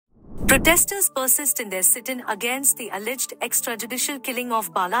Protesters persist in their sit-in against the alleged extrajudicial killing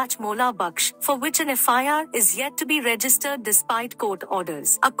of Balaach Mola Bakhsh, for which an FIR is yet to be registered despite court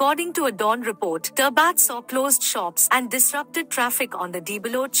orders. According to a Dawn report, Turbat saw closed shops and disrupted traffic on the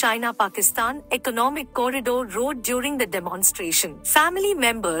D-Baloch China-Pakistan Economic Corridor Road during the demonstration. Family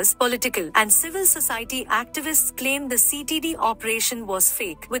members, political and civil society activists claim the CTD operation was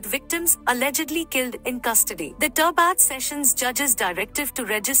fake, with victims allegedly killed in custody. The Turbat Sessions judge's directive to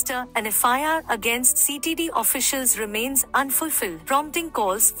register an FIR against CTD officials remains unfulfilled, prompting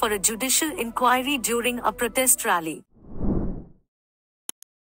calls for a judicial inquiry during a protest rally.